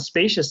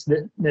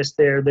spaciousness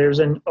there. There's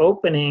an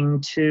opening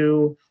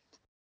to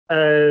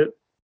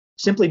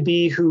simply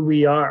be who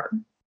we are.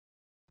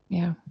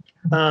 Yeah.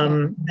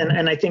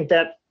 And I think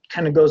that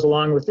kind of goes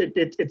along with it.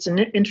 It's an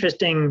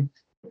interesting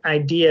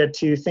idea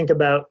to think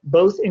about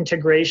both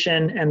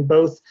integration and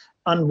both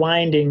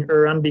unwinding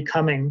or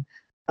unbecoming.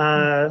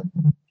 They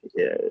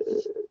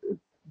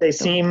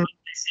seem maybe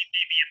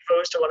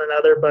opposed to one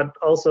another, but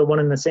also one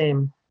and the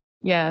same.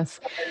 Yes.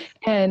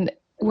 And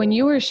when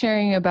you were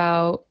sharing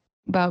about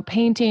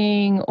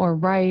painting or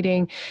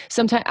writing,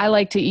 sometimes I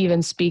like to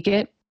even speak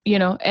it,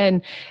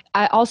 and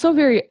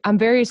I'm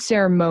very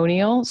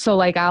ceremonial. So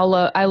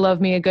I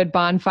love me a good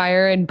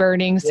bonfire and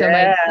burning some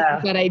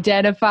ideas that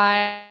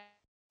identify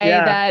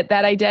that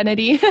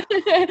identity.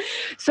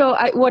 So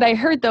what I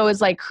heard though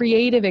is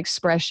creative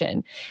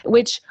expression,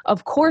 which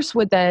of course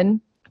would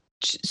then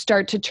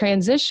start to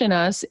transition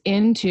us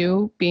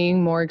into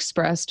being more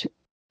expressed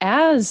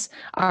as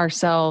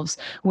ourselves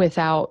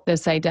without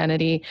this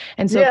identity.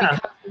 And so it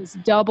becomes this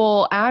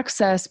double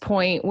access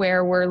point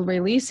where we're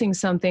releasing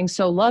something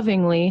so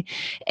lovingly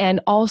and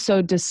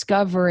also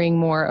discovering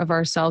more of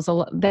ourselves.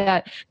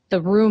 That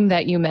the room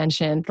that you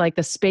mentioned,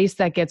 the space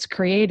that gets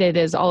created,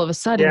 is all of a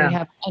sudden we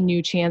have a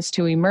new chance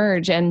to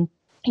emerge. And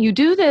you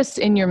do this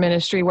in your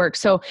ministry work.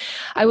 So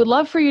I would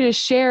love for you to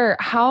share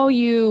how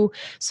you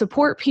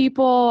support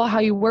people, how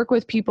you work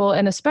with people,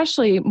 and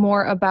especially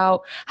more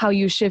about how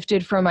you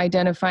shifted from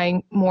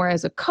identifying more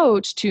as a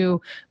coach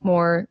to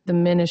more the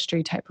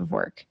ministry type of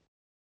work.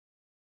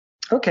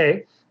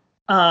 Okay.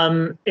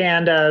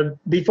 And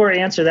before I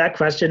answer that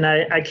question,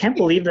 I can't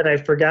believe that I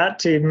forgot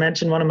to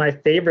mention one of my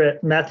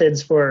favorite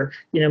methods for,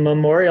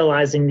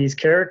 memorializing these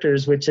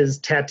characters, which is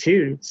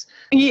tattoos.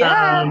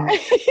 Yeah.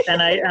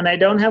 And I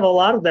don't have a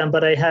lot of them,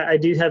 but I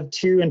do have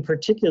two in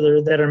particular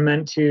that are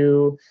meant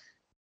to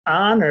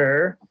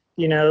honor,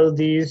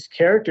 these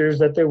characters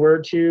that they were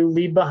to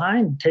leave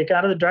behind, take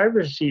out of the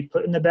driver's seat,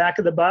 put in the back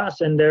of the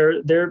bus, and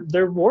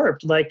they're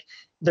warped.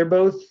 They're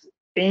both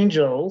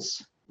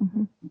angels,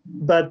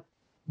 but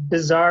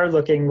bizarre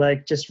looking,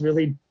 just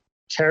really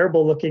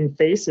terrible looking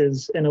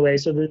faces in a way.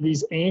 So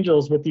these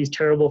angels with these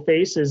terrible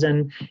faces,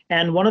 and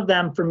one of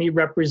them for me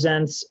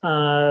represents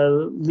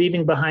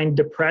leaving behind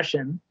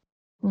depression,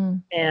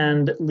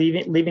 and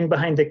leaving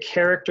behind the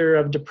character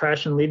of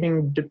depression,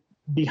 leaving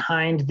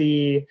behind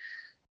the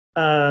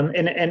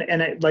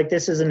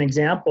this is an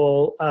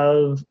example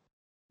of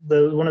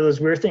one of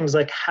those weird things,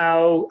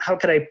 how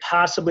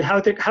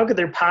could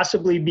there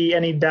possibly be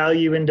any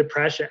value in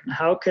depression?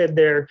 How could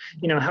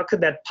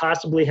that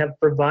possibly have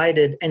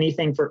provided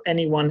anything for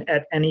anyone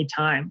at any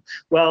time?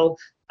 Well,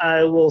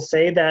 I will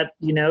say that,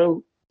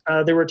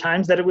 there were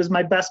times that it was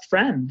my best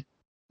friend.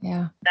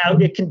 Yeah. Now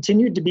it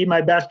continued to be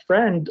my best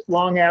friend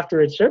long after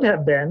it should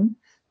have been,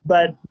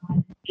 but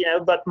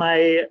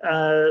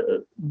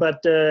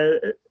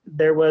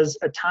there was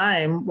a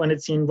time when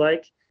it seemed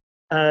like,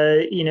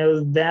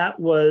 that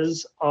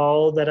was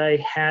all that I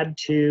had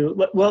to.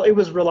 Well, it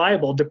was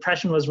reliable.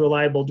 Depression was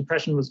reliable.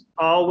 Depression was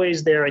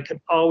always there. I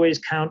could always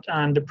count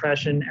on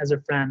depression as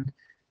a friend.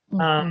 It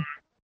might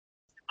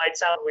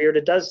sound weird.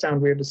 It does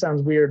sound weird. It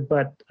sounds weird,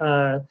 but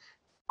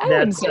I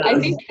wouldn't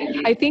say.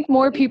 I think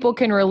more people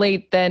can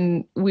relate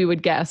than we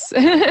would guess.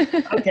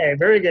 Okay,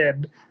 very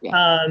good.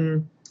 Yeah.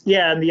 And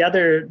the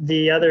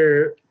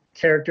other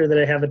character that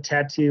I have a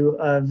tattoo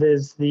of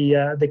is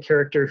the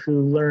character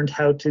who learned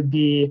how to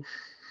be,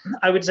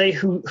 I would say,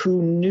 who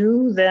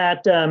knew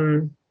that,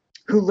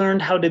 who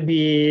learned how to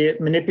be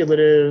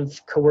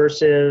manipulative,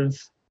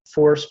 coercive,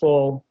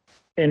 forceful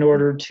in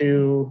order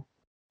to,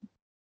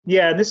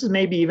 yeah, this is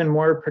maybe even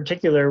more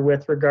particular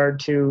with regard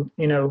to,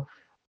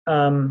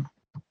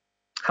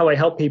 how I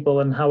help people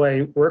and how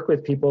I work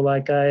with people.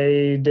 Like,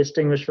 I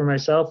distinguish for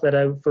myself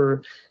that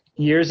for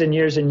years and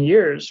years and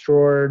years,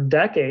 for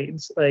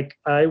decades, like,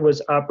 I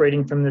was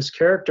operating from this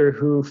character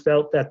who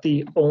felt that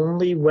the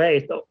only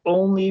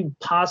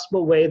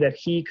possible way that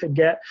he could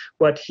get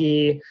what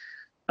he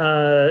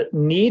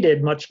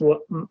needed, much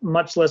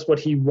less what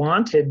he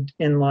wanted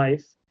in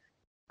life,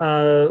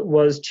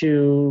 was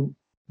to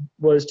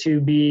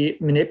be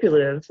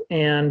manipulative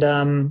and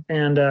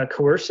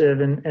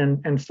coercive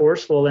and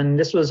forceful. And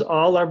this was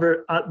all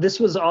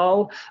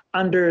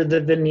under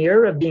the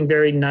veneer of being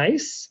very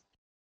nice,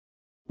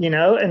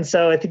 and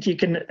so I think you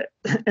can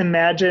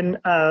imagine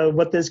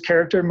what this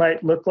character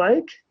might look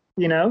like,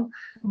 so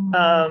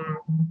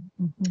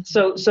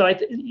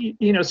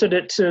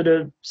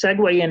to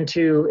segue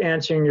into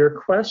answering your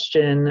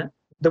question,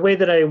 the way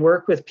that I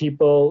work with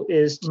people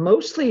is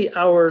mostly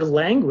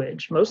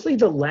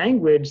the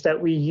language that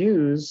we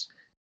use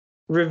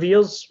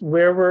reveals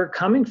where we're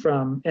coming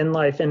from in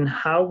life and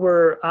how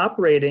we're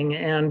operating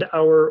and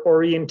our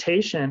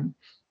orientation.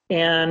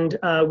 And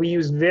we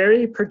use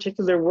very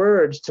particular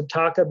words to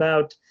talk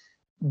about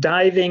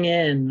diving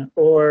in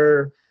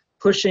or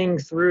pushing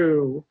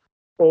through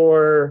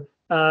or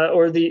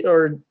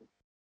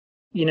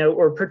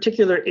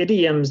particular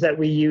idioms that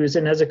we use.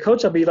 And as a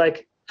coach, I'll be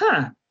like,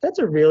 that's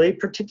a really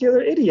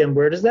particular idiom.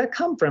 Where does that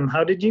come from?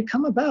 How did you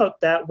come about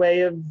that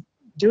way of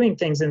doing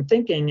things and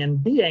thinking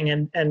and being?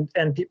 And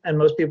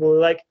most people are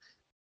like,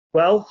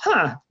 well,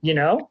 I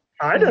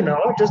don't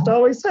know. I just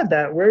always said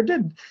that. Where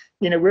did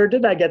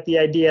I get the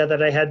idea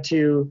that I had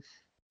to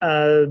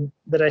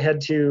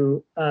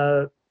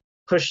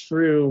push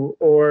through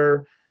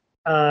or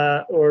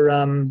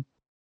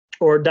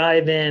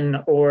dive in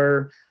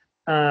or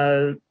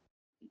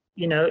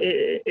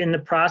in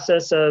the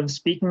process of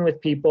speaking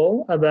with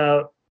people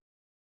about,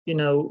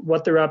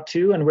 what they're up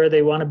to and where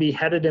they want to be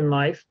headed in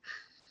life.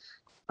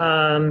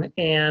 And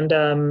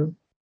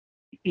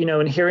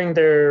hearing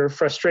their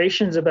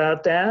frustrations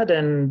about that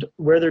and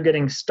where they're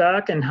getting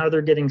stuck and how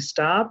they're getting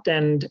stopped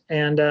and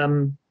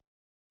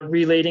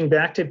relating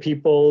back to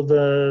people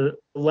the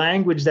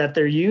language that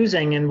they're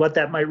using and what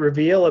that might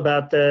reveal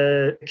about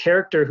the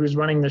character who's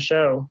running the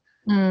show.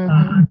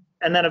 Mm-hmm.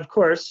 And then, of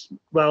course,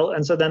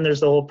 so then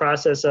there's the whole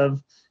process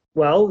of,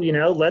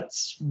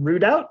 let's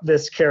root out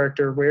this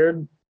character.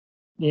 Where,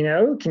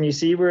 can you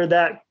see where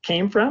that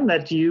came from?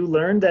 That you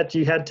learned that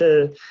you had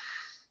to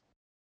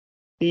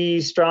be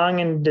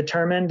strong and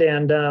determined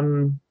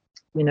and,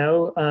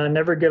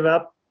 never give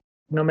up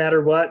no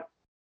matter what,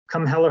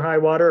 come hell or high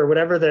water, or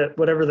whatever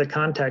the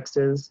context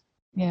is.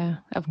 Yeah,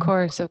 of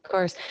course.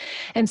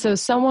 And so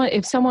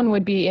if someone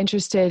would be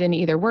interested in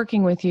either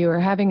working with you or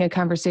having a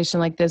conversation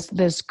like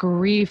this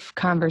grief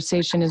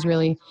conversation is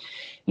really,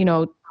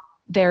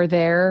 they're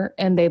there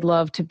and they'd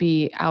love to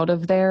be out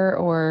of there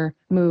or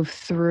move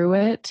through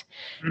it.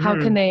 Mm-hmm. How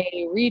can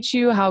they reach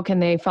you? How can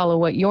they follow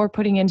what you're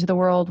putting into the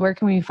world? Where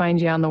can we find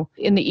you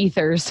in the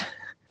ethers?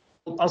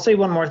 I'll say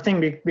one more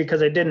thing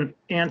because I didn't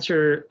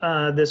answer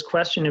this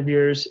question of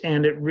yours,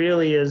 and it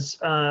really is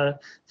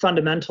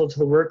fundamental to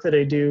the work that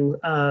I do.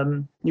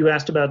 You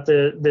asked about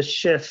the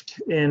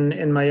shift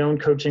in my own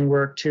coaching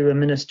work to a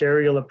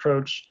ministerial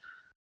approach.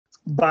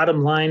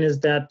 Bottom line is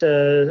that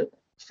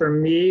for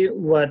me,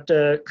 what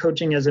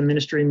coaching as a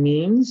ministry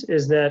means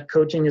is that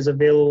coaching is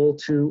available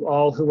to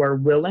all who are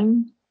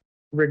willing,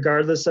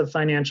 regardless of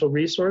financial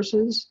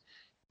resources.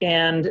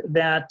 And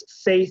that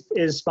faith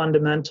is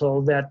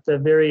fundamental, that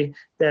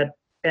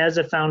as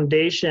a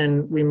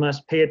foundation, we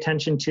must pay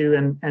attention to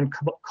and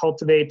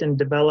cultivate and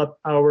develop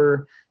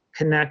our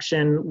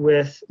connection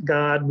with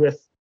God,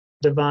 with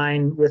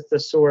divine, with the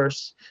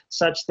source,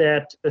 such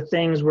that the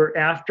things we're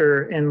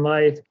after in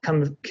life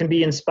can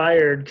be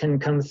inspired, can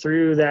come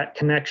through that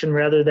connection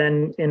rather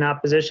than in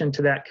opposition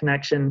to that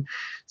connection.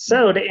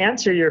 So to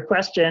answer your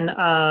question,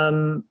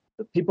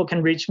 people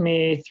can reach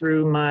me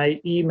through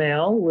my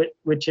email,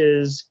 which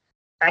is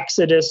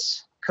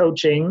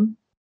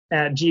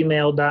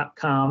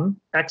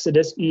exoduscoaching@gmail.com,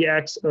 Exodus,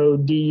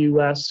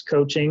 EXODUS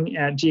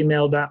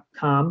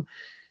coaching@gmail.com.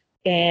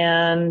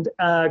 And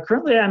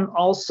currently I'm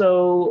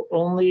also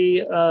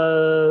only,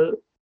 I'm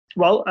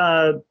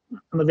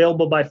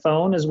available by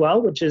phone as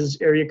well, which is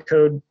area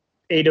code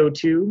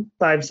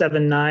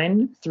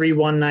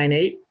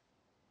 802-579-3198.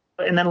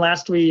 And then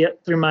lastly,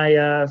 through my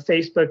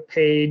Facebook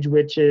page,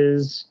 which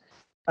is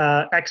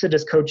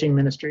Exodus Coaching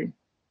Ministry.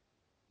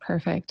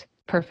 Perfect.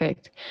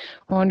 Perfect.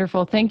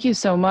 Wonderful. Thank you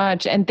so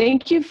much. And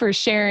thank you for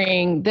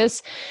sharing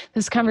this.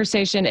 This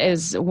conversation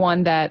is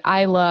one that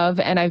I love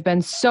and I've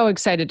been so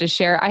excited to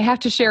share. I have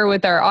to share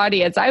with our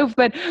audience. I've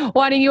been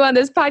wanting you on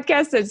this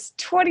podcast since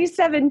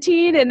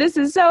 2017 and this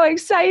is so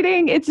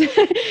exciting. It's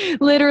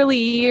literally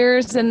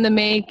years in the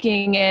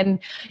making. And,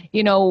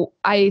 you know,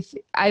 I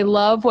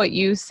love what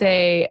you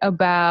say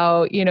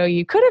about, you know,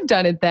 you could have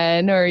done it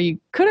then or you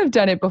could have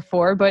done it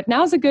before, but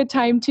now's a good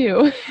time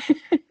too.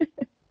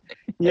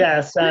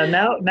 Yes,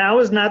 now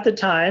is not the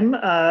time.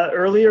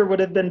 Earlier would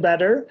have been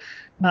better,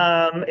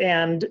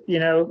 and you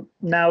know,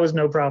 now is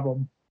no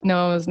problem.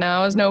 Now is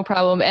no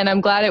problem. And I'm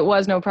glad it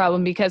was no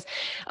problem because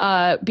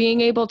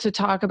being able to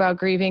talk about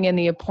grieving and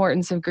the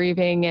importance of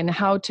grieving and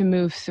how to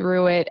move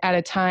through it at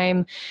a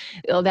time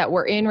that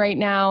we're in right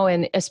now,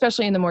 and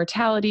especially in the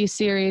mortality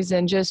series,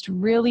 and just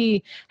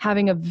really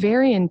having a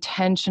very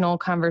intentional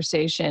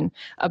conversation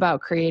about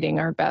creating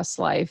our best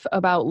life,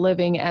 about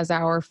living as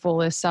our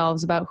fullest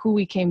selves, about who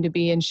we came to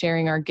be and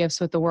sharing our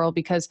gifts with the world,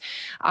 because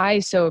I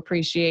so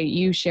appreciate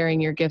you sharing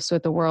your gifts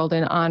with the world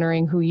and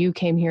honoring who you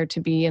came here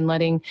to be and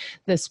letting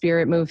the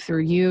Spirit move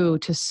through you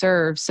to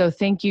serve. So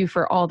thank you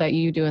for all that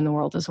you do in the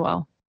world as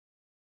well.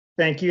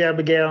 Thank you,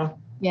 Abigail.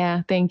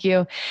 Yeah, thank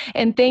you.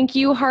 And thank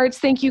you, Hearts.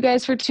 Thank you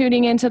guys for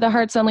tuning into the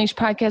Hearts Unleashed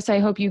podcast. I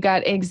hope you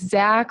got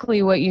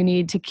exactly what you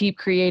need to keep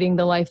creating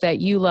the life that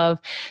you love.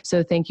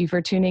 So thank you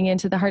for tuning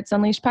into the Hearts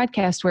Unleashed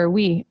podcast, where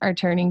we are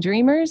turning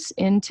dreamers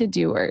into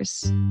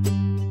doers.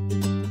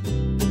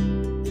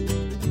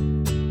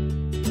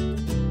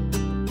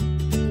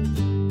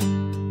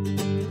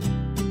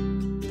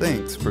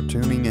 Thanks for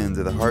tuning in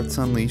to the Hearts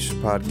Unleashed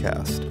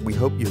podcast. We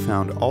hope you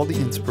found all the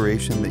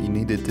inspiration that you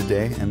needed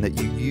today and that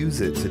you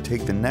use it to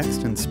take the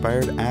next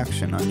inspired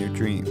action on your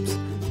dreams.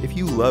 If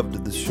you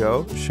loved the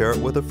show, share it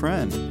with a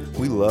friend.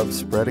 We love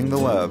spreading the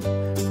love.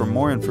 For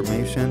more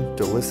information,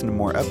 to listen to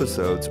more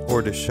episodes,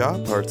 or to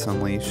shop Hearts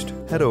Unleashed,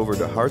 head over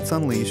to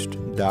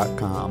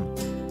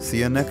heartsunleashed.com. See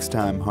you next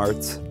time,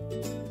 Hearts.